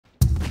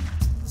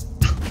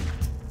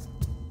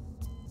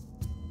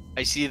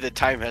I see the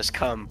time has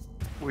come.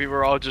 We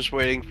were all just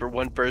waiting for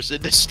one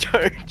person to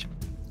start.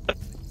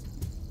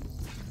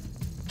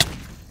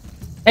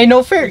 Hey,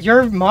 no fair.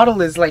 Your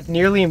model is like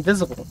nearly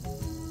invisible.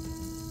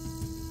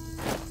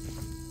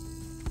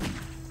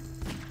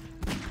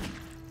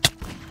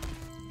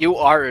 You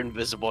are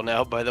invisible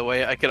now, by the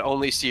way. I can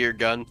only see your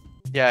gun.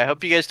 Yeah, I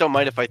hope you guys don't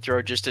mind if I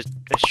throw just a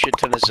shit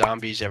ton of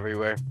zombies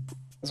everywhere.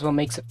 That's what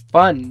makes it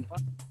fun.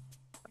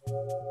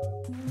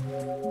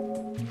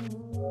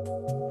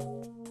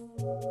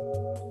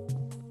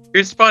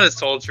 Who spawned a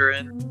soldier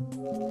in?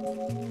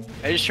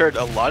 I just heard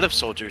a lot of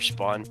soldiers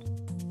spawn.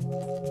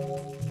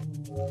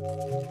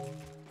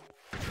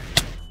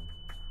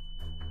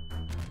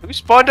 Who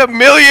spawned a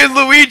million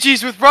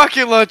Luigis with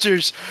rocket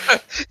launchers?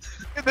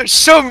 There's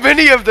so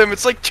many of them,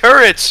 it's like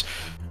turrets!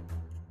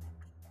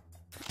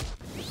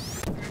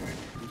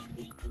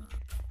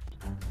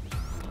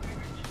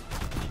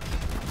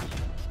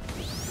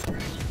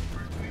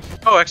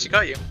 Oh, I actually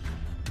got you.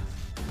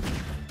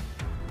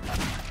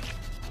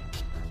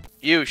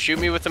 You, shoot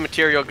me with a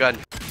material gun.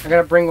 I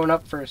gotta bring one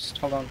up first.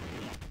 Hold on.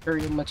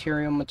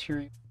 Material.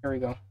 Here we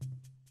go.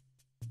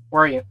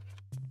 Where are you?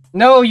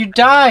 No, you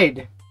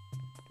died!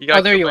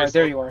 Oh, there you are,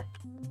 there you are.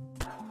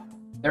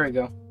 There we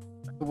go.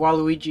 The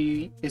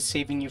Waluigi is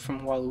saving you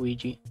from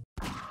Waluigi.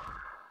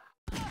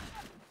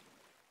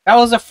 That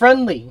was a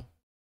friendly!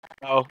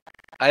 Oh,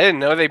 I didn't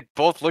know they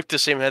both looked the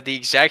same, had the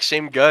exact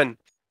same gun.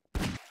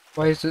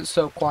 Why is it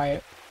so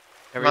quiet?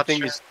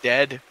 Everything is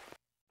dead.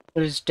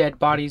 There's dead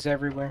bodies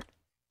everywhere.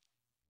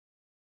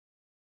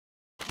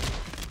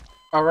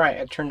 Alright,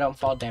 I turned down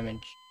fall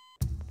damage.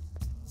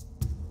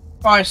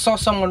 Oh, I saw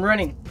someone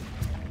running!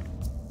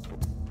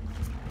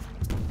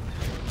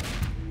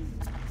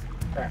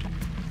 Crap.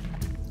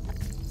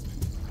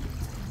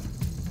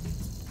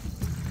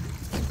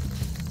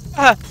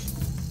 Ah.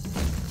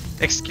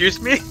 Excuse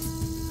me?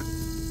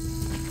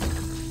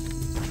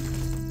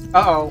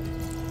 Uh-oh.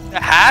 The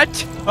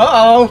hat?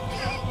 Uh-oh!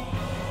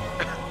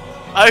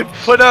 I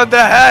put on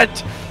the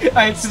hat!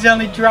 I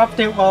accidentally dropped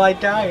it while I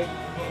died.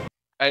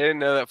 I didn't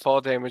know that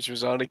fall damage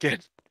was on again.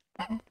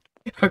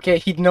 Okay,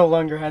 he no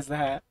longer has the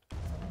hat.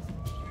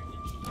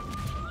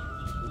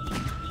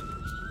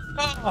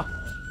 Oh.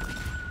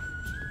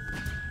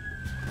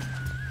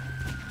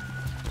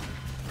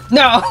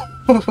 No!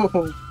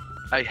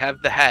 I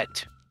have the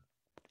hat.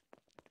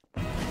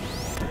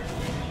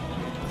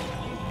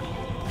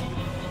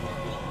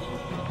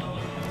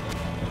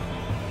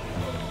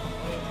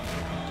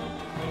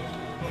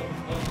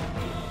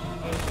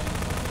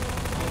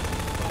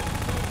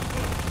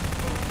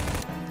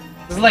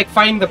 This is like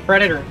fighting the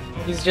Predator.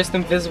 He's just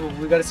invisible.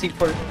 We gotta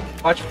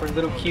watch for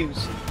little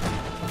cues.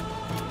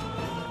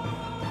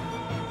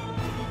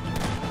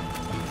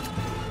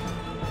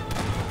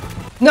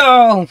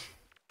 No!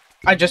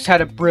 I just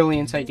had a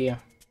brilliant idea.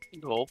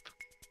 Gulp.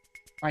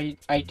 My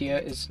idea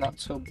is not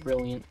so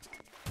brilliant.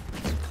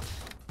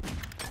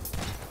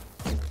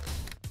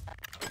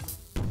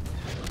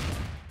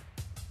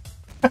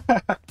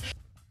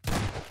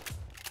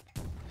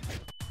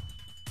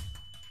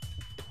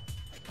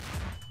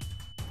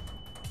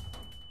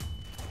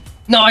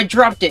 No, I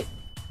dropped it!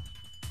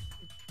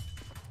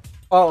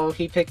 Uh-oh,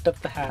 he picked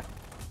up the hat.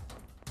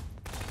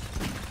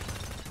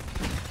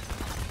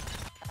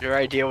 Your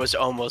idea was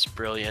almost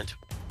brilliant.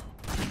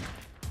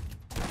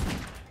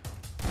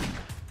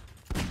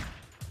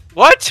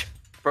 What?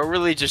 Bro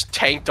really just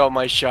tanked all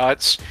my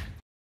shots.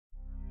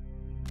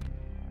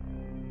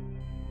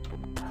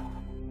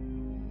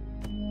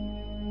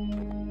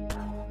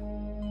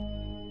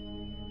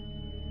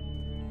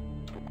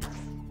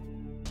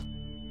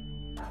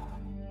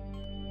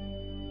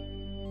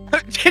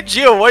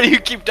 Gio, why do you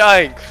keep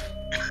dying?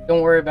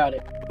 Don't worry about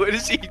it. What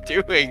is he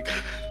doing?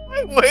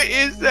 What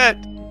is that?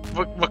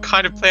 What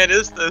kind of plan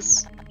is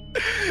this?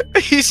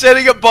 He's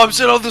setting up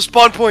bombs at all the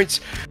spawn points.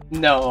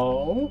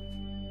 No.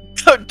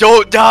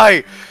 Don't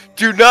die.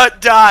 Do not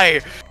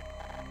die.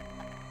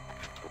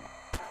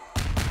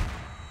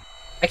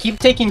 I keep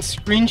taking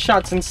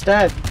screenshots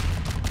instead.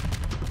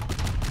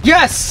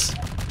 Yes!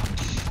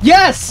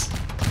 Yes!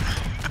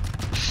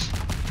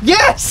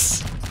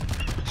 Yes!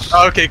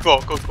 Oh, okay,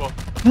 cool.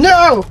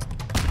 No!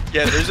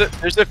 Yeah,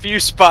 there's a few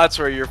spots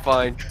where you're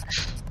fine.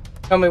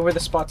 Tell me where the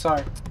spots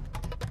are.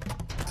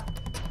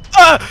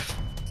 Ah!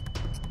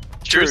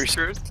 Truce.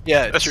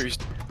 Yeah, truce.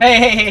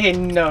 Hey,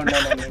 no.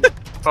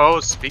 Oh,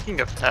 speaking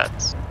of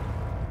hats.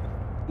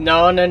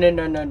 No. There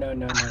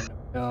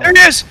he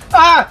is!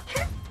 Ah!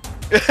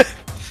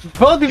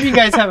 Both of you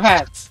guys have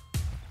hats.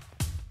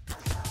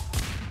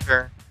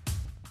 Sure.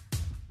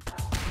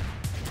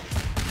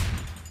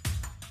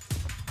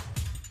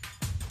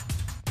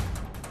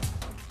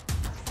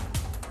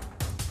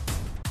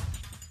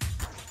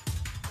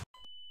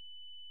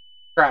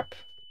 Crap.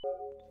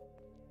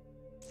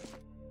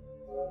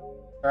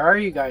 Where are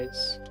you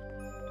guys?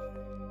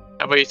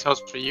 How about you tell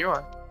us where you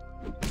are?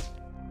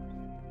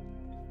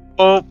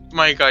 Oh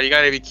my god, you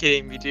gotta be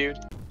kidding me, dude.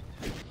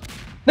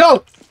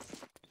 No!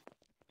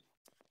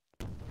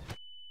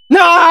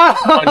 No!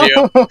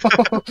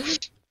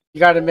 You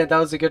gotta admit, that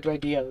was a good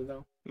idea,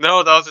 though.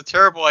 No, that was a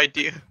terrible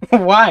idea.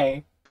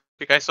 Why?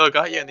 Because I still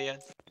got you in the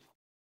end.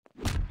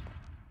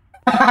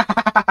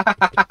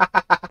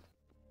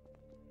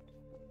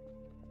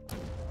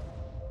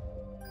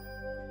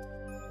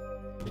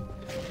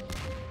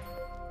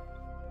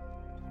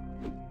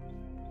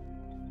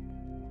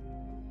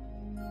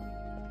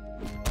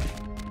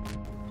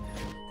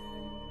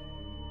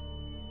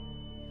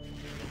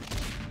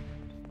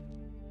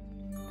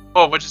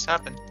 Oh, what just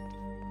happened?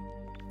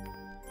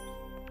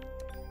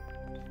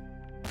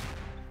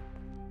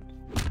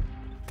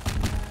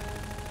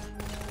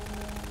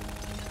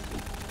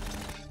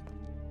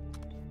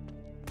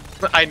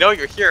 I know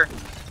you're here.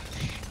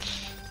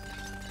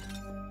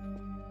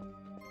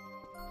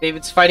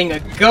 David's fighting a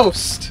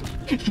ghost!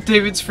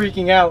 David's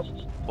freaking out.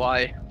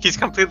 Why? He's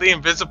completely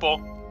invisible.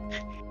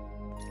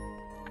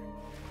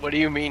 What do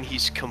you mean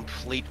he's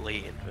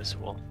completely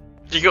invisible?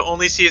 You can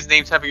only see his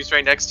name tag he's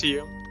right next to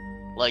you.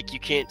 Like, you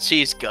can't see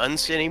his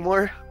guns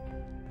anymore?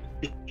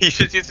 He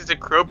just uses a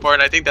crowbar,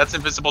 and I think that's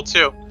invisible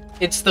too.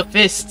 It's the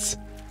fists.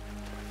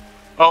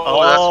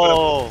 Oh, that's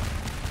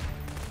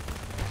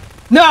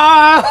what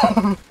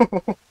No!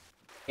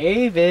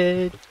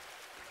 David!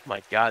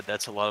 My god,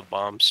 that's a lot of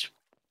bombs.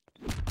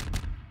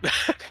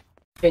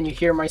 Can you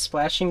hear my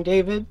splashing,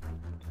 David?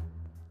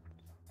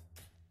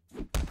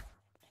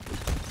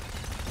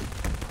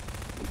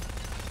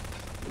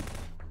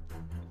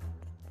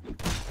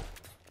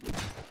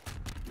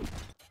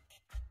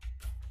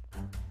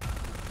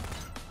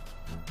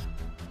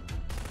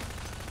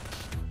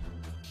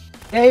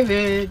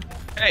 David!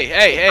 Hey,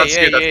 That's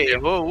you, that's you.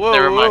 whoa,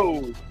 Never mind.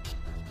 whoa.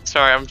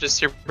 Sorry, I'm just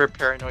super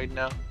paranoid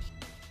now.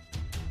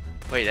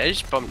 Wait, I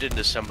just bumped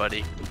into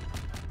somebody.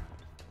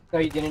 No,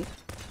 you didn't.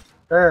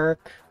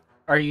 Burke,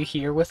 are you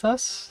here with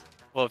us?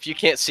 Well, if you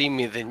can't see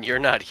me, then you're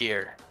not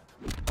here.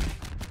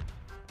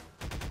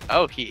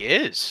 Oh, he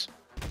is.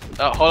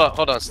 Oh,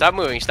 hold on, stop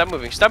moving, stop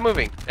moving, stop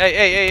moving.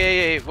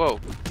 Hey, whoa.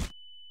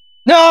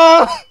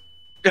 No!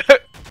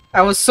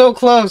 I was so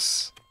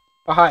close.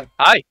 Oh, hi.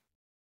 Hi.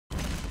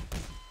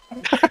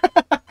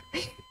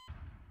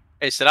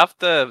 Hey, set off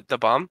the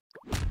bomb.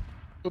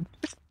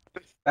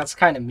 That's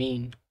kind of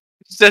mean.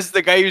 Says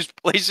the guy who's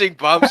placing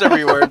bombs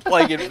everywhere and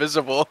playing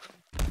invisible.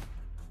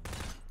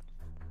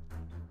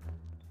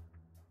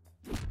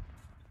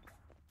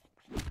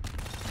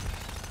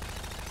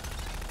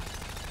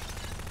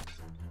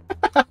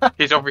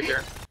 He's over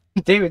here.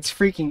 David's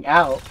freaking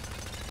out.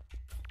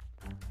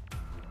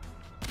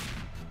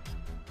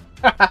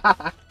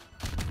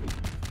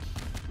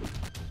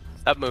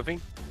 Stop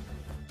moving.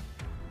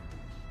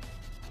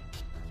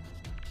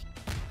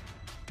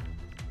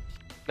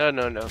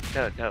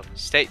 No.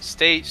 Stay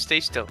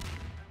still.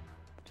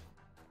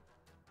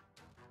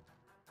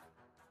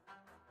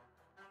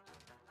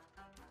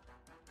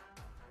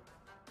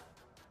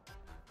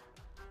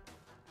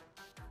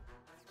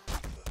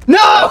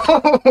 No!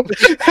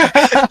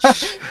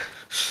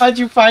 How'd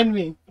you find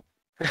me?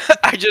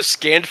 I just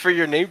scanned for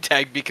your name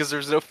tag because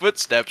there's no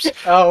footsteps.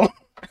 Oh,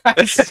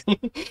 I see.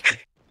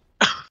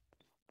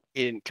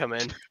 He didn't come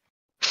in.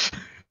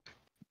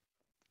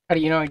 How do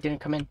you know I didn't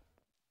come in?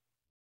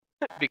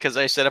 Because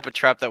I set up a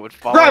trap that would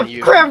fall Crap, on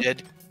you. crap! If you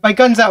did. My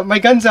gun's out, my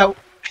gun's out!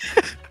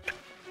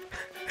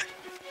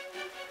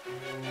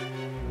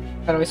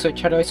 How do I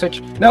switch? How do I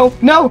switch? No!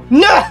 No!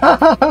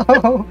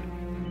 No!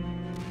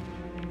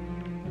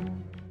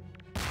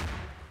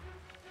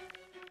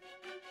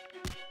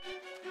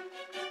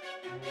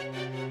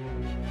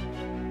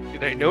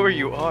 Dude, I know where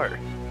you are.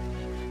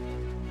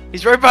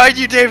 He's right behind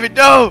you, David!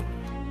 No!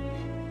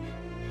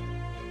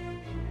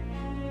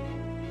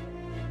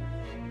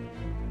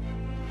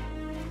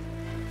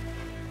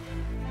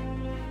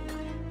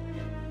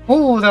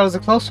 Oh, that was a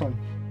close one.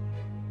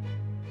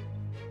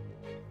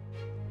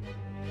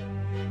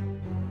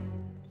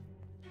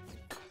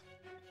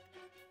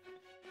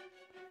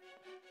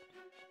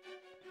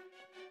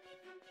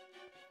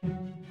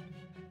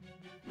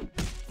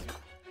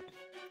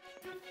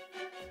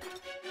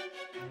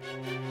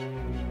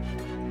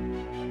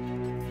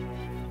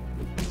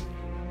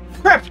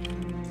 Crap!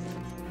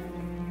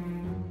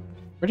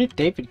 Where did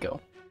David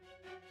go?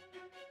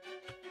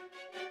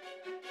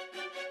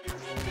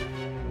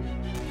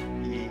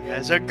 He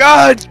has a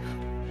gun!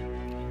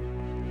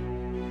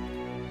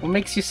 What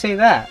makes you say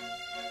that?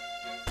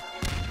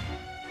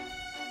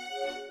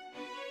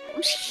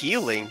 Who's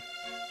healing?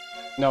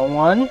 No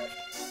one?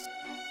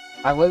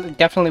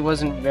 Definitely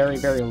wasn't very,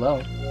 very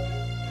low.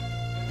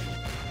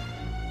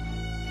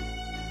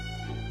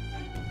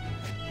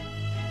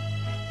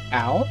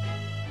 Ow.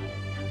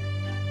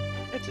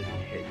 That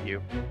didn't hit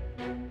you.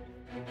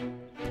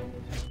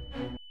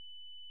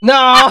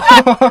 No!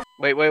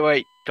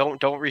 Wait. Don't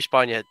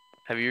respawn yet.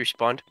 Have you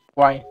respawned?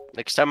 Why?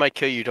 Next time I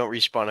kill you, don't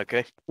respawn,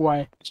 okay?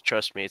 Why? Just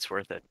trust me, it's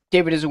worth it.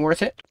 David isn't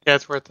worth it? Yeah,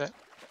 it's worth it.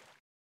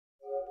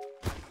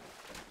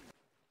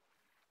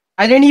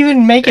 I didn't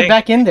even make it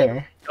back in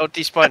there. Don't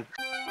despawn. Is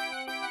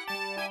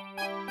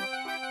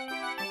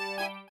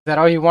that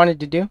all you wanted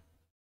to do?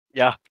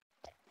 Yeah.